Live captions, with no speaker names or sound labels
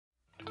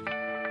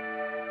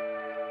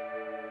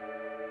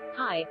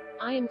Hi,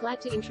 I am glad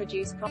to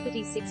introduce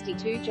property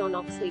 62 John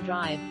Oxley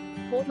Drive,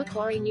 Port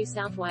Macquarie, New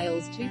South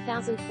Wales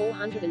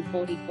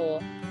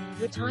 2444.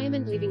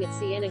 Retirement living at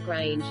Sienna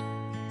Grange.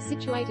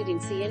 Situated in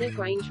Sienna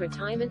Grange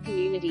Retirement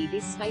Community,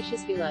 this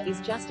spacious villa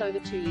is just over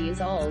 2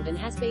 years old and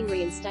has been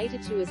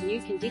reinstated to as new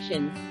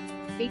condition.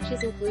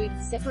 Features include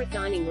separate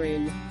dining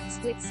room,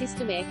 split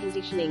system air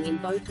conditioning in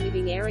both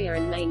living area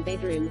and main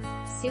bedroom,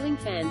 ceiling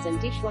fans and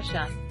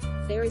dishwasher.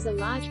 There is a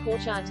large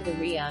courtyard to the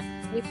rear,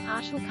 with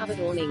partial covered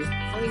awning,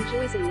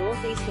 enjoys a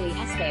northeasterly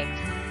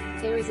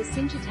aspect. There is a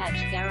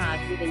cinch-attached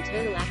garage with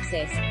internal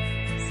access.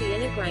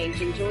 Sienna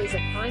Grange enjoys a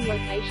prime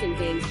location,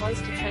 being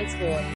close to transport,